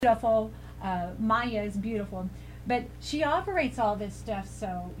beautiful. Maya is beautiful. But she operates all this stuff,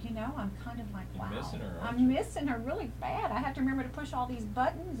 so, I'm kind of like, wow. You're missing her, aren't I'm you? missing her really bad. I have to remember to push all these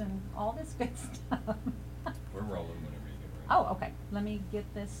buttons and all this good stuff. We're rolling whenever you get ready. Oh, okay. Let me get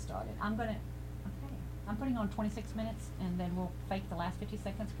this started. I'm putting on 26 minutes, and then we'll fake the last 50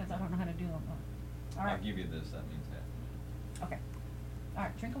 seconds because I don't know how to do them. All right. I'll give you this. That means half a minute. Okay. All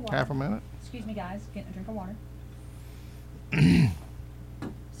right, drink of water. Half a minute? Excuse me, guys. Getting a drink of water.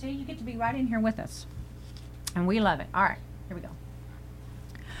 See, you get to be right in here with us. And we love it. All right, here we go.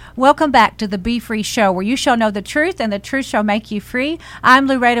 Welcome back to the Be Free Show, where you shall know the truth, and the truth shall make you free. I'm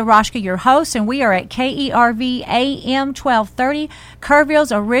Loretta Roshka, your host, and we are at KERV AM 1230,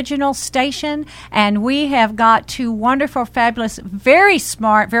 Kerrville's original station, and we have got two wonderful, fabulous, very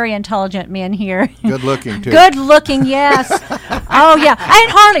smart, very intelligent men here. Good looking, too. Good looking, yes. Oh, yeah.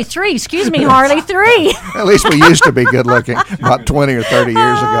 And Harley, 3. Excuse me, Harley, 3. At least we used to be good looking about 20 or 30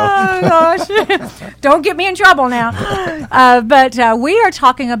 years ago. Oh, gosh. Don't get me in trouble now. But we are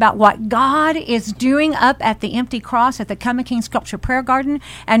talking about what God is doing up at the Empty Cross at the Coming King Sculpture Prayer Garden.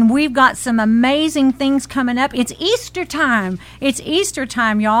 And we've got some amazing things coming up. It's Easter time. It's Easter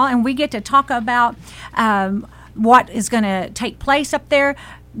time, y'all. And we get to talk about what is going to take place up there.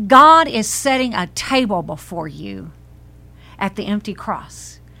 God is setting a table before you at the Empty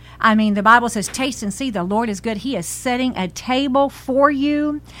Cross. I mean, the Bible says, taste and see the Lord is good. He is setting a table for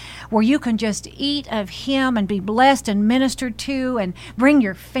you where you can just eat of Him and be blessed and ministered to and bring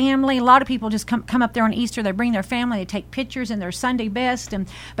your family. A lot of people just come up there on Easter. They bring their family. They take pictures in their Sunday best, and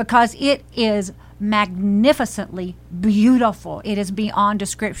because it is magnificently beautiful. It is beyond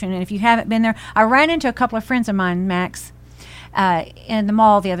description. And if you haven't been there, I ran into a couple of friends of mine, Max, in the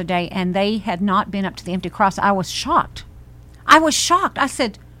mall the other day, and they had not been up to the Empty Cross. I was shocked. I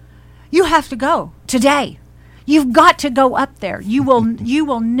said, you have to go today. You've got to go up there. You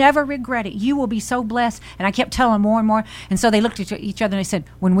will never regret it. You will be so blessed. And I kept telling them more and more. And so they looked at each other and they said,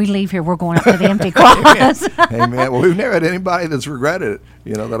 when we leave here, we're going up to the Empty Cross. Amen. Well, we've never had anybody that's regretted it,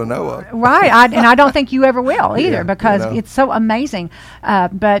 that I know of. Right. And I don't think you ever will either, because it's so amazing.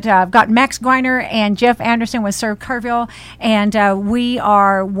 But I've got Max Greiner and Jeff Anderson with Serve Kerrville. And we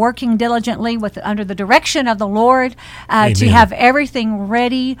are working diligently under the direction of the Lord to have everything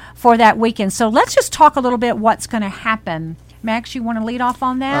ready for that weekend. So let's just talk a little bit what's going to happen. Max, you want to lead off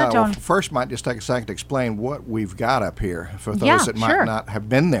on that? First, might just take a second to explain what we've got up here for those that might not have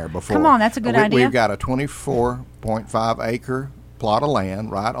been there before. Come on, that's a good idea. We've got a 24.5 acre plot of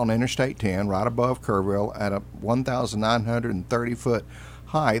land right on Interstate 10, right above Kerrville, at a 1,930 foot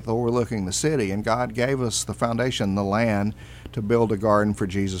height overlooking the city. And God gave us the foundation, the land, to build a garden for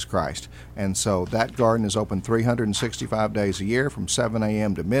Jesus Christ. And so that garden is open 365 days a year from 7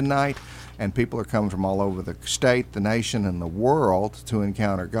 a.m. to midnight, and people are coming from all over the state, the nation, and the world to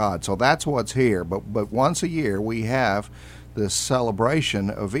encounter God. So that's what's here. But once a year we have this celebration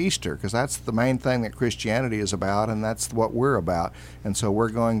of Easter, because that's the main thing that Christianity is about, and that's what we're about. And so we're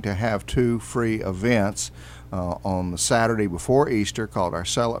going to have two free events on the Saturday before Easter called our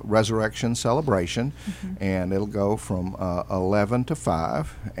Resurrection Celebration, and it'll go from 11 to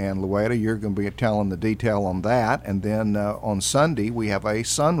 5. And Luetta, you're going to be telling the detail on that. And then on Sunday, we have a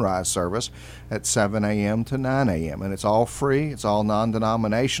sunrise service at 7 a.m. to 9 a.m. And it's all free, it's all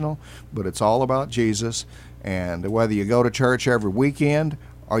non-denominational, but it's all about Jesus. And whether you go to church every weekend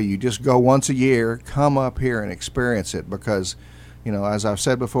or you just go once a year, come up here and experience it, because as I've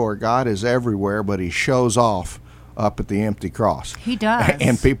said before, God is everywhere, but He shows off up at the Empty Cross. He does.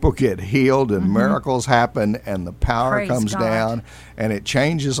 And people get healed, and miracles happen, and the power Praise comes God. down, and it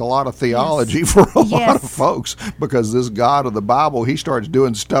changes a lot of theology for a lot of folks, because this God of the Bible, He starts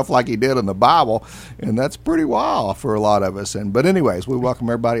doing stuff like He did in the Bible, and that's pretty wild for a lot of us. But anyways, we welcome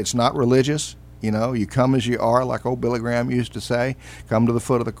everybody. It's not religious. You come as you are, like old Billy Graham used to say. Come to the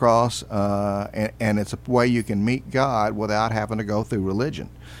foot of the cross, and it's a way you can meet God without having to go through religion.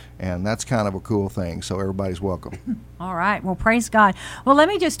 And that's kind of a cool thing, so everybody's welcome. All right. Well, praise God. Well, let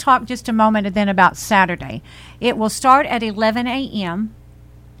me just talk just a moment and then about Saturday. It will start at 11 a.m.,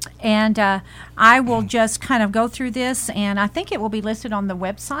 and I will just kind of go through this, and I think it will be listed on the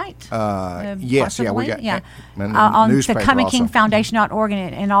website. Yes, possibly. we got on the newspaper ComingKingFoundation.org,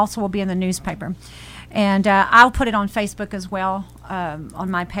 and it also will be in the newspaper. And I'll put it on Facebook as well,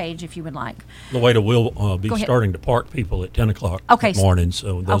 on my page, if you would like. Luetta will be starting to park people at 10 o'clock in the morning,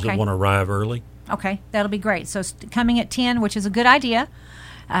 so those that want to arrive early. Okay, that'll be great. So coming at 10, which is a good idea.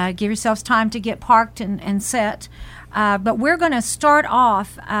 Give yourselves time to get parked and set. But we're going to start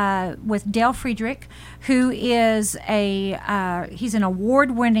off with Dale Friedrich, who is he's an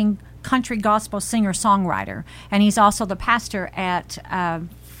award-winning country gospel singer-songwriter, and he's also the pastor at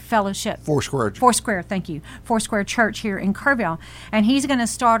Fellowship. Foursquare. Thank you. Foursquare Church here in Kerrville. And he's going to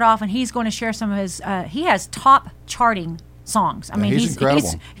start off, and he's going to share some of his, he has top charting songs. I mean, he's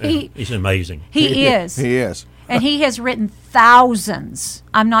incredible. He's amazing. He is. He is. And he has written thousands.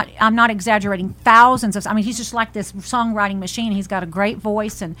 I'm not exaggerating. Thousands of. I mean, he's just like this songwriting machine. He's got a great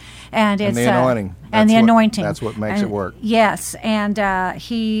voice and it's the anointing. Anointing. That's what makes it work. Yes, and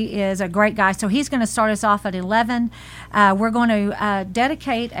he is a great guy. So he's going to start us off at 11. We're going to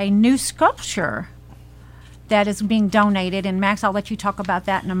dedicate a new sculpture that is being donated. And Max, I'll let you talk about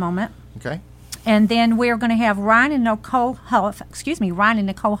that in a moment. Okay. And then we're going to have Ryan and Nicole Huff.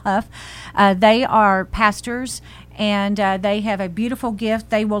 They are pastors, and they have a beautiful gift.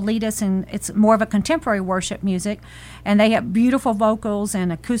 They will lead us in. It's more of a contemporary worship music, and they have beautiful vocals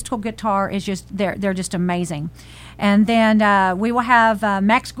and acoustical guitar. Is just they're just amazing. And then we will have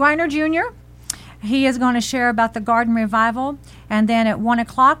Max Greiner Jr. He is going to share about the Garden Revival. And then at 1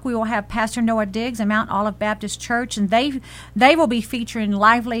 o'clock, we will have Pastor Noah Diggs at Mount Olive Baptist Church. And they will be featuring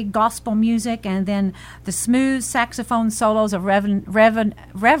lively gospel music and then the smooth saxophone solos of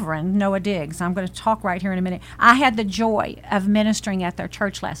Reverend Noah Diggs. I'm going to talk right here in a minute. I had the joy of ministering at their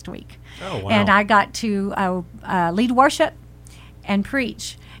church last week. Oh, wow. And I got to lead worship and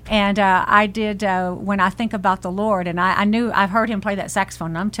preach. And I did, when I think about the Lord, and I've heard him play that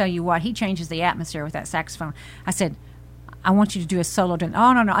saxophone, and I'm telling you what, he changes the atmosphere with that saxophone. I said, I want you to do a solo.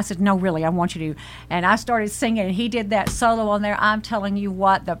 Oh, no. I said, no, really, I want you to. And I started singing, and he did that solo on there. I'm telling you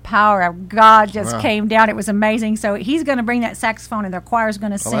what, the power of God just came down. It was amazing. So he's going to bring that saxophone, and their choir's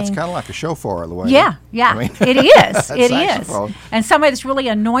going to sing. That's kind of like a shofar, the way. Yeah. I mean, it is. It saxophone. is. And somebody that's really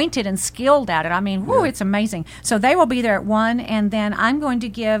anointed and skilled at it. I mean, it's amazing. So they will be there at 1, and then I'm going to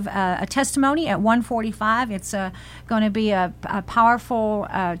give a testimony at 1:45. It's going to be a powerful,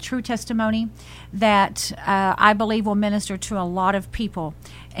 true testimony that I believe will minister to a lot of people,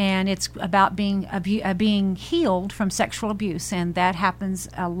 and it's about being healed from sexual abuse, and that happens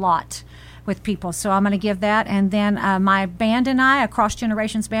a lot with people. So I'm going to give that, and then my band and I, a Cross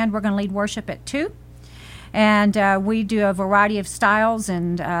Generations band, we're going to lead worship at 2. And we do a variety of styles,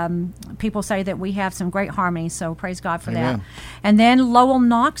 and people say that we have some great harmony, so praise God for that. And then Lowell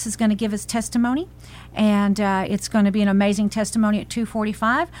Knox is going to give his testimony, and it's going to be an amazing testimony at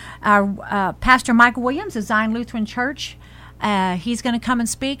 2:45. Pastor Mike Williams of Zion Lutheran Church, he's going to come and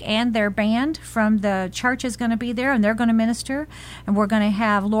speak, and their band from the church is going to be there, and they're going to minister. And we're going to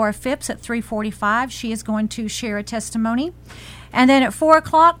have Laura Phipps at 3:45. She is going to share a testimony. And then at 4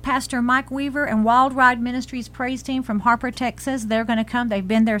 o'clock, Pastor Mike Weaver and Wild Ride Ministries praise team from Harper, Texas, they're going to come. They've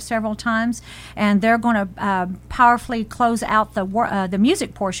been there several times, and they're going to powerfully close out the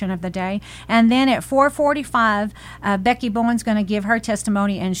music portion of the day. And then at 4:45, Becky Bowen's going to give her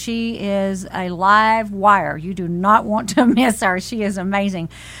testimony, and she is a live wire. You do not want to miss her. She is amazing.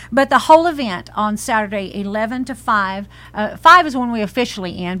 But the whole event on Saturday, 11 to 5, 5 is when we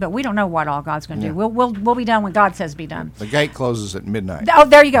officially end, but we don't know what all God's going to do. We'll be done when God says be done. The gate closes at midnight. Oh,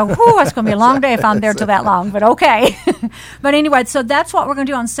 there you go. Whew, it's going to be a long day if I'm there till that long, but okay. But anyway, so that's what we're going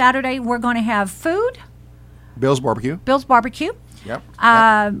to do on Saturday. We're going to have food. Bill's Barbecue. Yep.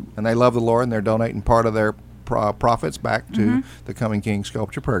 And they love the Lord, and they're donating part of their profits back to the Coming King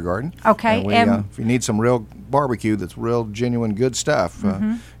Sculpture Prayer Garden. Okay. And if you need some real barbecue that's real, genuine, good stuff,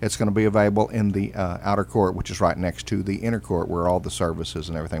 it's going to be available in the outer court, which is right next to the inner court where all the services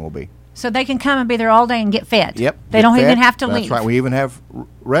and everything will be. So they can come and be there all day and get fed. Yep. They don't even have to leave. That's right. We even have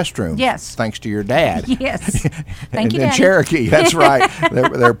restrooms. Yes. Thanks to your dad. Yes. Thank you, Daddy. Cherokee. That's right.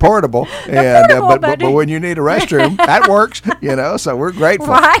 They're portable. But when you need a restroom, that works. So we're grateful.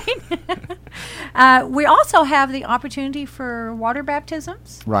 Right. We also have the opportunity for water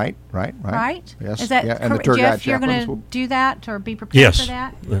baptisms. Right. Yes. Is that and the tour Jeff, guide you're going to do that or be prepared for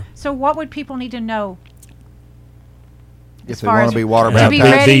that? Yeah. So what would people need to know? If they want to be water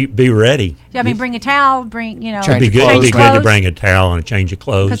baptized, be ready. I mean, bring a towel. Bring It'd be good to bring a towel and a change of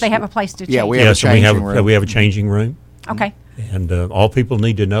clothes because they have a place to change. Yeah, we have a changing room. Okay. And all people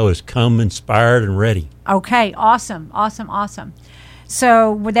need to know is come inspired and ready. Okay. Awesome.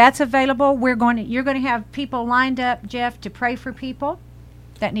 So that's available. You're going to have people lined up, Jeff, to pray for people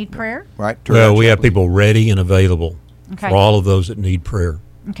that need prayer. Right. Well, we have people ready and available for all of those that need prayer.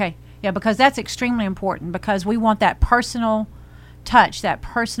 Okay. Yeah, because that's extremely important because we want that personal touch, that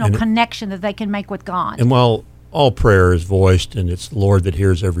personal connection that they can make with God. And while all prayer is voiced and it's the Lord that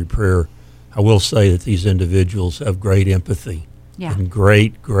hears every prayer, I will say that these individuals have great empathy and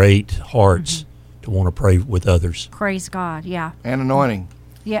great, great hearts to want to pray with others. Praise God, yeah. And anointing.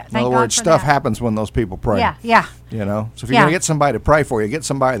 Yeah, In thank other God words, for stuff that. happens when those people pray. Yeah, yeah. You know, so if you're Yeah. going to get somebody to pray for you, get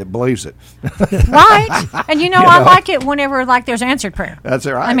somebody that believes it. Right. And I like it whenever there's answered prayer. That's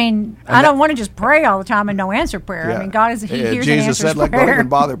it, right. I mean, And I don't want to just pray all the time and no answered prayer. Yeah. I mean, God He hears and Jesus answers said, "Like, don't prayer. even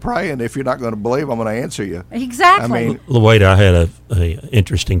bother praying. If you're not going to believe, I'm going to answer you." Exactly. I mean, Wade, I had a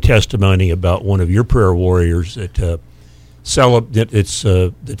interesting testimony about one of your prayer warriors that it's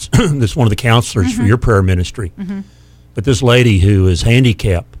that's one of the counselors for your prayer ministry. But this lady who is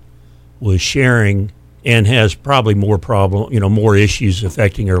handicapped was sharing and has probably more more issues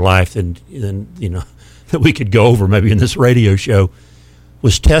affecting her life than that we could go over maybe in this radio show,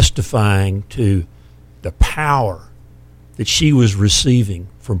 was testifying to the power that she was receiving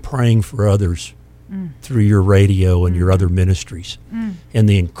from praying for others through your radio and your other ministries, and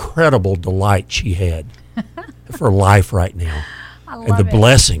the incredible delight she had for life right now, I love and the it.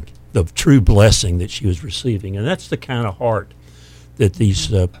 blessing, the true blessing that she was receiving. And that's the kind of heart that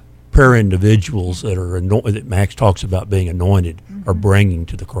these prayer individuals that Max talks about being anointed are bringing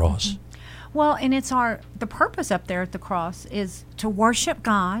to the cross. Well, and it's the purpose up there at the cross is to worship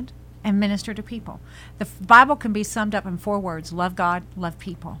God and minister to people. The Bible can be summed up in 4 words: love God, love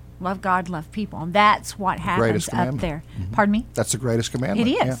people. Love God, love people. And that's what happens greatest up commandment. there. Pardon me? That's the greatest commandment.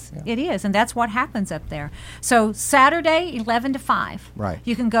 It is. Yeah, yeah. It is. And that's what happens up there. So Saturday, 11 to 5. Right.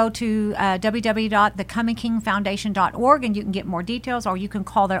 You can go to www.thecomingkingfoundation.org and you can get more details, or you can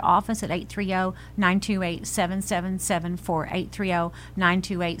call their office at 830-928-7774,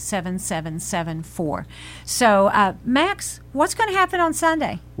 830-928-7774. So, Max, what's going to happen on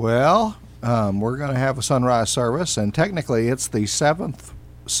Sunday? Well, we're going to have a sunrise service, and technically it's the 7th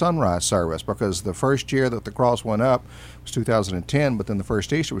sunrise service, because the first year that the cross went up was 2010, but then the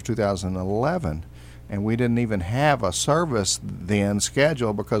first Easter was 2011, and we didn't even have a service then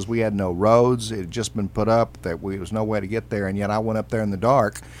scheduled because we had no roads. It had just been put up that there was no way to get there, and yet I went up there in the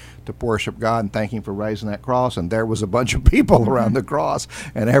dark to worship God and thank Him for raising that cross, and there was a bunch of people around the cross,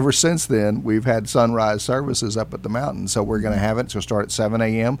 and ever since then we've had sunrise services up at the mountain. So we're going to have it. It's going to start at 7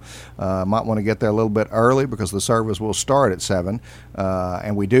 a.m. Might want to get there a little bit early because the service will start at 7,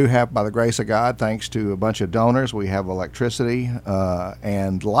 and we do have, by the grace of God, thanks to a bunch of donors, we have electricity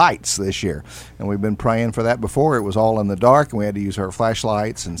and lights this year, and we've been praying for that. Before it was all in the dark and we had to use our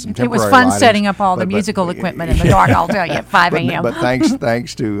flashlights and some It temporary was fun lightings. setting up all the But- musical equipment in the dark, I'll tell you, at 5 a.m. But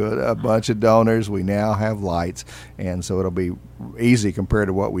thanks to a bunch of donors, we now have lights, and so it'll be easy compared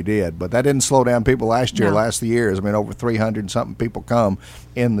to what we did. But that didn't slow down people last year. No. Last years, I mean, over 300 and something people come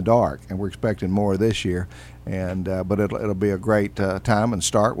in the dark, and we're expecting more this year. And but it'll be a great time, and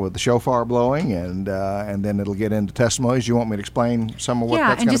start with the shofar blowing, and then it'll get into testimonies. You want me to explain some of what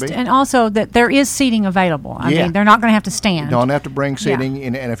that's going to be? And also that there is seating available. I Yeah. mean, they're not going to have to stand. You don't have to bring seating,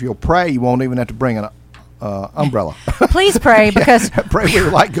 and if you'll pray, you won't even have to bring an umbrella. Please pray, because Pray we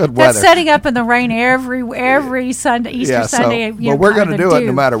like good weather. that's setting up in the rain every Sunday, Easter Sunday. Well, we're going to do it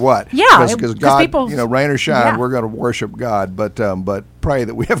no matter what. Yeah, because 'cause God, people- rain or shine, yeah. we're going to worship God. But pray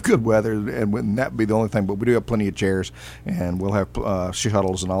that we have good weather, and wouldn't that be the only thing? But we do have plenty of chairs, and we'll have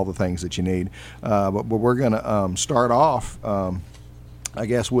shuttles and all the things that you need. But we're going to start off, I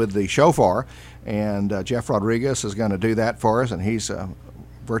guess, with the shofar, and Jeff Rodriguez is going to do that for us, and he's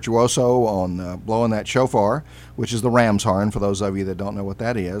virtuoso on blowing that shofar, which is the ram's horn. For those of you that don't know what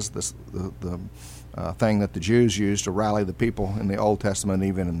that is, the thing that the Jews used to rally the people in the Old Testament,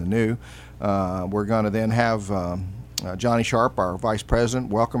 even in the New. We're going to then have Johnny Sharp, our vice president,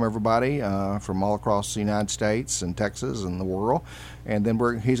 welcome everybody from all across the United States and Texas and the world. And then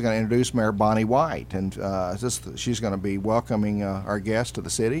he's going to introduce Mayor Bonnie White, and she's going to be welcoming our guests to the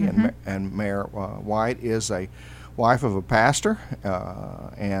city. And Mayor White is a wife of a pastor,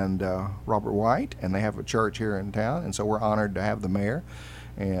 and Robert White, and they have a church here in town, and so we're honored to have the mayor.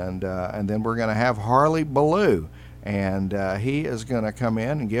 And then we're going to have Harley Ballou, and he is going to come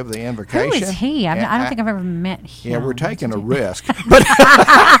in and give the invocation. Who is he? I don't think I- I've ever met him. Yeah, we're taking a risk,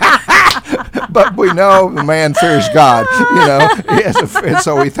 but we know the man fears God, and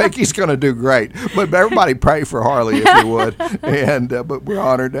so we think he's going to do great. But everybody pray for Harley if you would, and but we're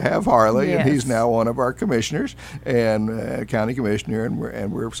honored to have Harley, and he's Yes. now one of our commissioners and county commissioner,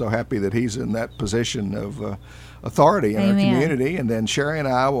 and we're so happy that he's in that position of authority in our Amen. community. And then Sherry and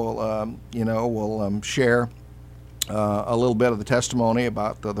I will share a little bit of the testimony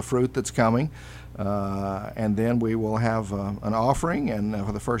about the fruit that's coming. And then we will have an offering, and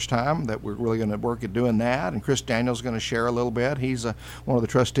for the first time that we're really going to work at doing that. And Chris Daniels is going to share a little bit. He's one of the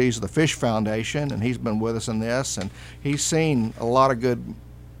trustees of the Fish Foundation, and he's been with us in this, and he's seen a lot of good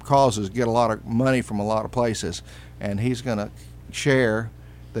causes get a lot of money from a lot of places, and he's going to share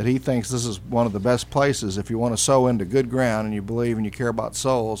that he thinks this is one of the best places if you want to sow into good ground and you believe and you care about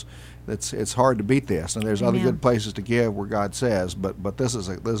souls. It's hard to beat this, and there's other good places to give where God says, but this is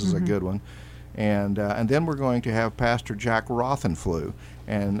a good one. And then we're going to have Pastor Jack Rothenflew,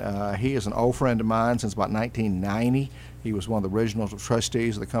 and he is an old friend of mine since about 1990. He was one of the original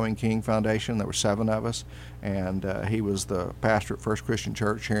trustees of the Coming King Foundation. There were 7 of us, and he was the pastor at First Christian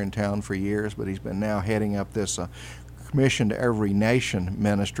Church here in town for years, but he's been now heading up this Mission to Every Nation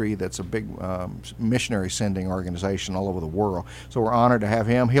ministry that's a big missionary sending organization all over the world. So we're honored to have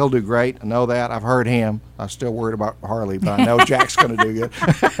him. He'll do great. I know that. I've heard him. I'm still worried about Harley, but I know Jack's going to do good.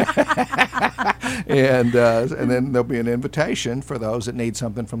 And then there'll be an invitation for those that need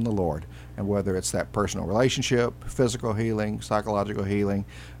something from the Lord, and whether it's that personal relationship, physical healing, psychological healing,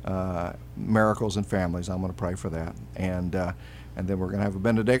 miracles in families. I'm going to pray for that. And then we're going to have a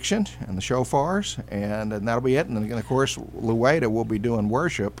benediction and the shofars, and that'll be it. And then, of course, Lueda will be doing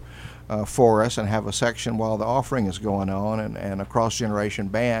worship for us and have a section while the offering is going on, and a cross-generation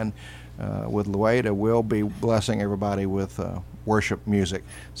band with Lueda will be blessing everybody with worship music.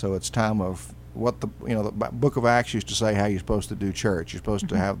 So it's time of what the Book of Acts used to say how you're supposed to do church. You're supposed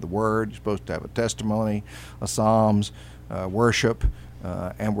to have the Word, you're supposed to have a testimony, a Psalms, worship,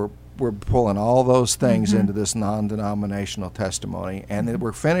 and we're pulling all those things into this non-denominational testimony, and then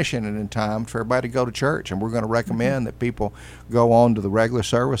we're finishing it in time for everybody to go to church. And we're going to recommend that people go on to the regular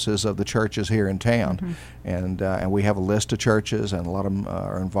services of the churches here in town, and we have a list of churches, and a lot of them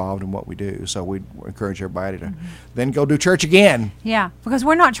are involved in what we do. So we encourage everybody to then go do church again. Yeah, because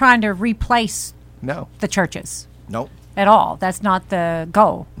we're not trying to replace No. the churches. Nope. At all. That's not the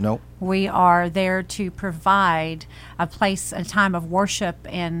goal. Nope. We are there to provide a place, a time of worship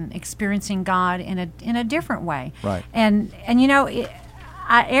and experiencing God in a different way. Right. And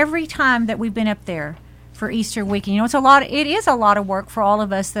every time that we've been up there for Easter weekend, it is a lot of work for all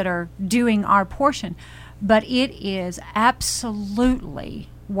of us that are doing our portion, but it is absolutely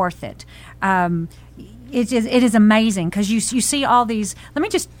worth it. It is amazing because you see all these. Let me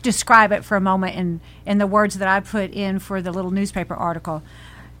just describe it for a moment in the words that I put in for the little newspaper article.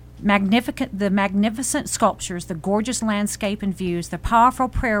 The magnificent sculptures, the gorgeous landscape and views, the powerful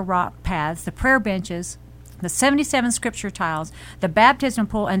prayer rock paths, the prayer benches, the 77 scripture tiles, the baptism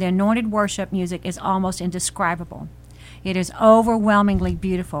pool, and the anointed worship music is almost indescribable. It is overwhelmingly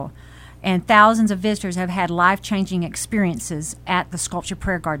beautiful. And thousands of visitors have had life-changing experiences at the Sculpture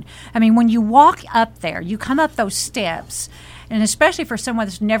Prayer Garden. I mean, when you walk up there, you come up those steps, and especially for someone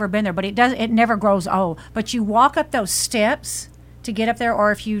that's never been there, but it never grows old. But you walk up those steps to get up there,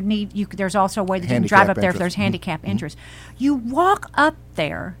 or if you need, there's also a way that you can drive up there if there's handicap interest. You walk up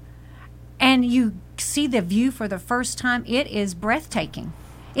there, and you see the view for the first time. It is breathtaking.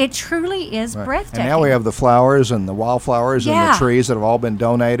 It truly is breathtaking. And now we have the flowers and the wildflowers and the trees that have all been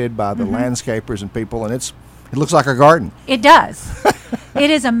donated by the landscapers and people, and it looks like a garden. It does. It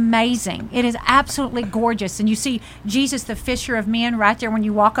is amazing. It is absolutely gorgeous. And you see Jesus, the fisher of men, right there when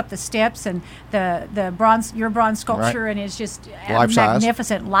you walk up the steps, and your bronze sculpture, and it's just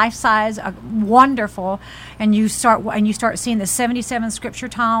magnificent, life-size, wonderful. And you start seeing the 77 scripture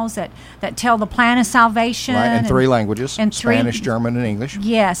tiles that tell the plan of salvation. Right, in 3 languages, Spanish, German, and English.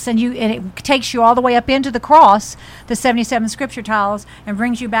 Yes, and it takes you all the way up into the cross, the 77 scripture tiles, and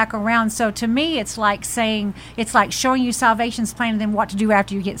brings you back around. So to me, it's like showing you salvation's plan and then what to do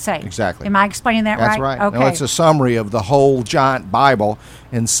after you get saved. Exactly. Am I explaining that right? That's right. Okay. No, it's a summary of the whole giant Bible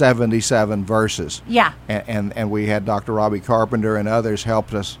in 77 verses. Yeah. And we had Dr. Robbie Carpenter and others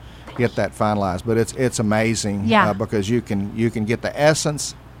helped us get that finalized. But it's amazing because you can get the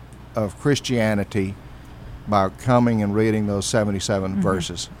essence of Christianity by coming and reading those 77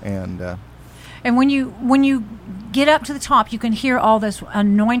 verses. And when you get up to the top, you can hear all this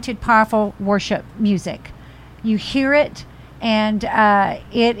anointed, powerful worship music. You hear it, and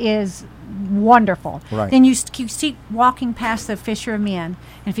it is wonderful. Right. Then you keep walking past the fisher of men,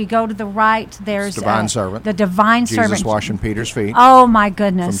 and if you go to the right, there's Divine Servant. The Divine Jesus Servant. washing Peter's feet. Oh my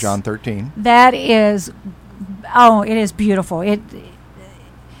goodness! From John 13. That is, it is beautiful.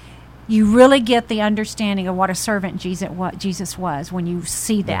 You really get the understanding of what a servant Jesus was when you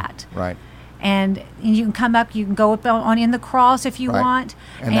see that. Right. And you can come up, you can go up on in the cross if you want.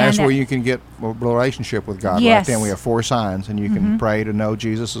 And that's where you can get a relationship with God. Yes. Right then we have 4 signs, and you can pray to know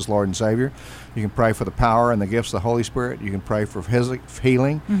Jesus as Lord and Savior. You can pray for the power and the gifts of the Holy Spirit. You can pray for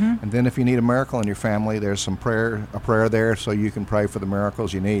healing. And then if you need a miracle in your family, there's a prayer there so you can pray for the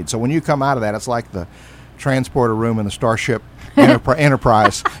miracles you need. So when you come out of that, it's like the transporter room in the Starship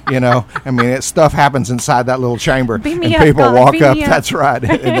Enterprise. I mean, stuff happens inside that little chamber, Beam and me up, people God, walk beam up. me up. That's right,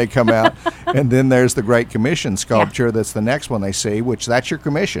 and they come out. And then there's the Great Commission sculpture. That's the next one they see, which that's your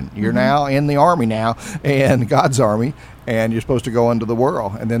commission. You're now in the army now, and God's army, and you're supposed to go into the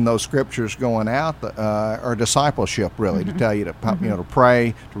world. And then those scriptures going out are discipleship, really, to tell you to to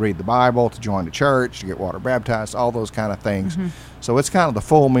pray, to read the Bible, to join the church, to get water baptized, all those kind of things. So it's kind of the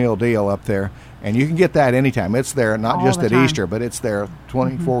full meal deal up there. And you can get that anytime. It's there, not All just the at time. Easter, but it's there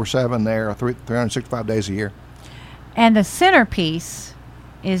 24/7 there, 365 days a year. And the centerpiece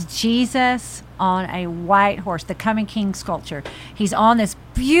is Jesus on a white horse, the Coming King sculpture. He's on this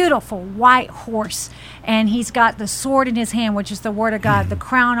beautiful white horse, and he's got the sword in his hand, which is the Word of God, the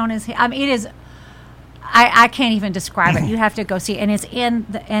crown on his head. I mean, it is... I can't even describe it. You have to go see it. And it's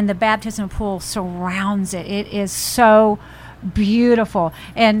and the baptism pool surrounds it. It is so beautiful.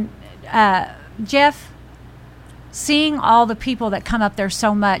 And Jeff, seeing all the people that come up there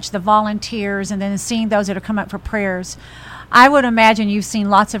so much, the volunteers, and then seeing those that have come up for prayers, I would imagine you've seen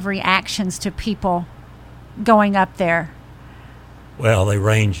lots of reactions to people going up there. Well, they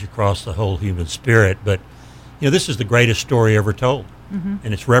range across the whole human spirit, but this is the greatest story ever told,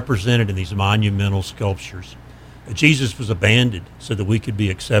 and it's represented in these monumental sculptures. Jesus was abandoned so that we could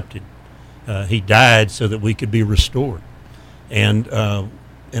be accepted. He died so that we could be restored, and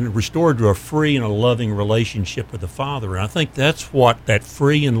restored to a free and a loving relationship with the Father. And I think that's what that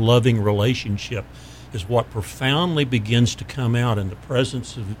free and loving relationship is, what profoundly begins to come out in the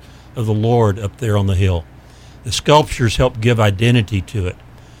presence of the Lord up there on the hill. The sculptures help give identity to it,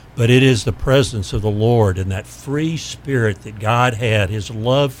 but it is the presence of the Lord and that free spirit that God had, his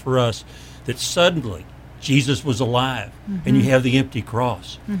love for us, that suddenly Jesus was alive, and you have the empty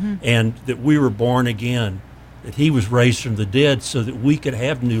cross, and that we were born again, that he was raised from the dead so that we could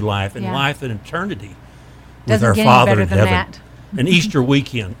have new life and life in eternity with Doesn't our get any Father better in than heaven. that. And Easter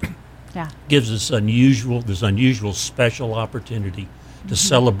weekend Yeah. gives us this unusual special opportunity to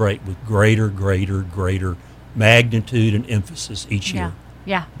celebrate with greater magnitude and emphasis each year.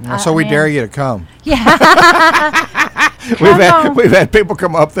 Yeah. So we man. dare you to come. Yeah. We've had people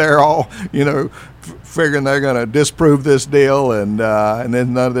come up there all figuring they're going to disprove this deal, and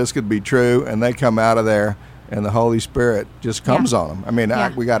then none of this could be true, and they come out of there, and the Holy Spirit just comes on them. I mean,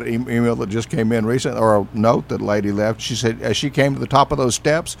 we got an email that just came in recently, or a note that a lady left. She said as she came to the top of those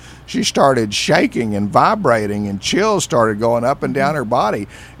steps, she started shaking and vibrating, and chills started going up and down her body.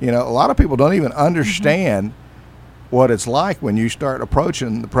 A lot of people don't even understand what it's like when you start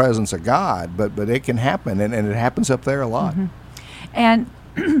approaching the presence of God, but it can happen, and it happens up there a lot. And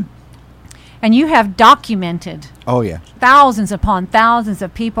you have documented Oh yeah, thousands upon thousands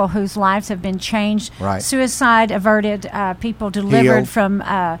of people whose lives have been changed, Right. suicide averted, people delivered Healed. from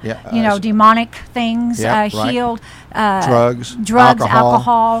Yeah, demonic things, Yeah, right. healed, drugs,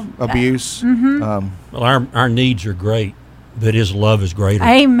 alcohol, abuse. Well, our needs are great, but his love is greater.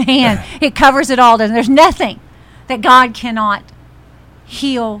 Amen. It covers it all. There's nothing that God cannot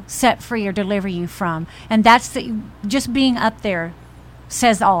heal, set free, or deliver you from. And that's just being up there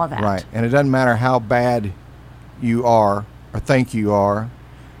says all of that. Right, and it doesn't matter how bad you are or think you are.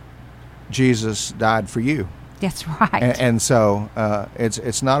 Jesus died for you. That's right. And so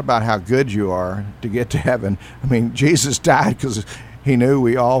it's not about how good you are to get to heaven. I mean, Jesus died because he knew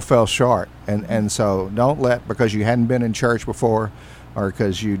we all fell short. And so don't let, because you hadn't been in church before, or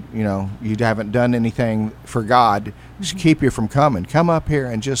because you haven't done anything for God, just keep you from coming. Come up here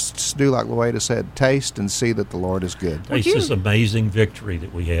and just do like Lueda said, taste and see that the Lord is good. It's this amazing victory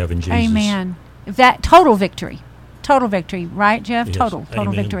that we have in Jesus. Amen. That total victory, right, Jeff? Yes. Total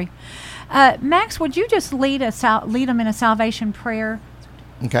Amen. victory. Max, would you just lead them in a salvation prayer,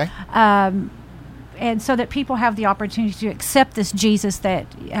 Okay? and so that people have the opportunity to accept this Jesus that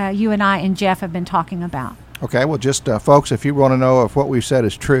you and I and Jeff have been talking about? Okay, well, just folks, if you want to know if what we've said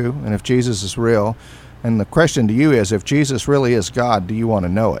is true and if Jesus is real, and the question to you is, if Jesus really is God, do you want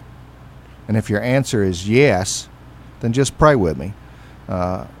to know it? And if your answer is yes, then just pray with me.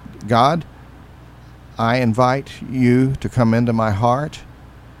 God, I invite you to come into my heart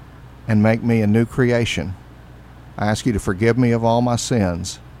and make me a new creation. I ask you to forgive me of all my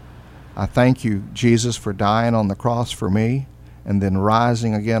sins. I thank you, Jesus, for dying on the cross for me and then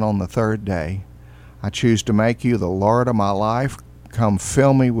rising again on the third day. I choose to make you the Lord of my life. Come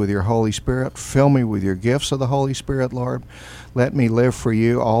fill me with your Holy Spirit. Fill me with your gifts of the Holy Spirit, Lord. Let me live for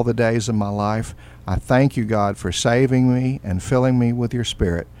you all the days of my life. I thank you, God, for saving me and filling me with your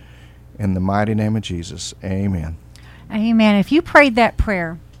Spirit. In the mighty name of Jesus, amen. Amen. If you prayed that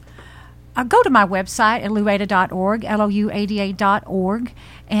prayer, go to my website at louada.org, louada.org,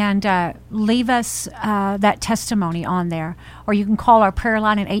 and leave us that testimony on there. Or you can call our prayer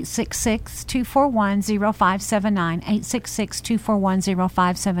line at 866-241-0579,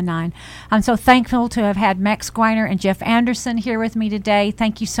 866-241-0579. I'm so thankful to have had Max Greiner and Jeff Anderson here with me today.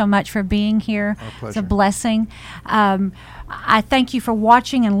 Thank you so much for being here. Our pleasure. It's a blessing. I thank you for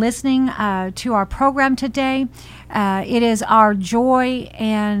watching and listening to our program today. It is our joy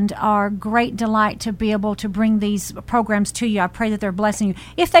and our great delight to be able to bring these programs to you. I pray that they're blessing you.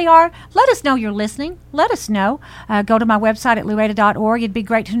 If they are, let us know you're listening. Let us know. Go to my website at louada.org. It'd be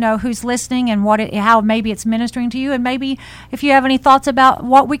great to know who's listening and how maybe it's ministering to you, and maybe if you have any thoughts about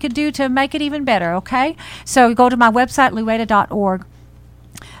what we could do to make it even better, okay? So go to my website, louada.org.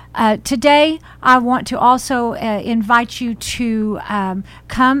 Today, I want to also invite you to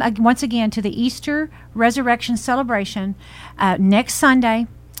come once again to the Easter Resurrection Celebration next Sunday.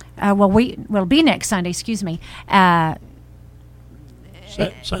 Will be next Sunday, excuse me. Sunday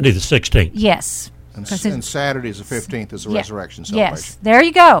the 16th. Yes. And Saturday the 15th is the resurrection celebration. Yes, there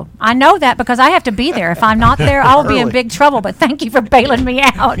you go. I know that because I have to be there. If I'm not there, I'll be in big trouble. But thank you for bailing me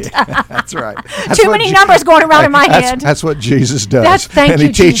out. Yeah, that's right. That's Too many numbers going around in my head. That's what Jesus does. Thank and you,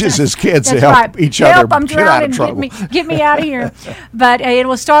 he teaches Jesus. his kids That's to help right. each Help, other I'm get out of drowning. trouble. Get me out of here. But it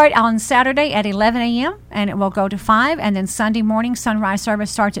will start on Saturday at 11 a.m. and it will go to 5. And then Sunday morning, sunrise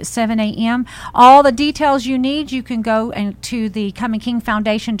service starts at 7 a.m. All the details you need, you can go to the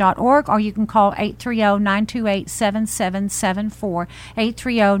ComingKingFoundation.org, or you can call 830-928-7774,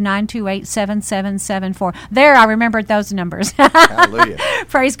 830-928-7774. There, I remembered those numbers. Hallelujah.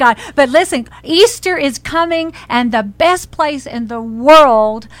 Praise God. But listen, Easter is coming, and the best place in the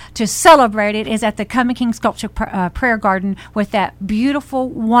world to celebrate it is at the Coming King Sculpture Prayer Garden with that beautiful,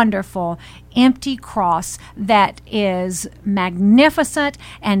 wonderful, empty cross that is magnificent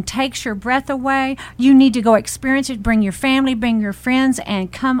and takes your breath away. You need to go experience it. Bring your family, bring your friends,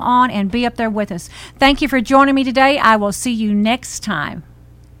 and come on and be up there with us. Thank you for joining me today. I will see you next time.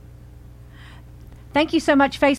 Thank you so much, Facebook.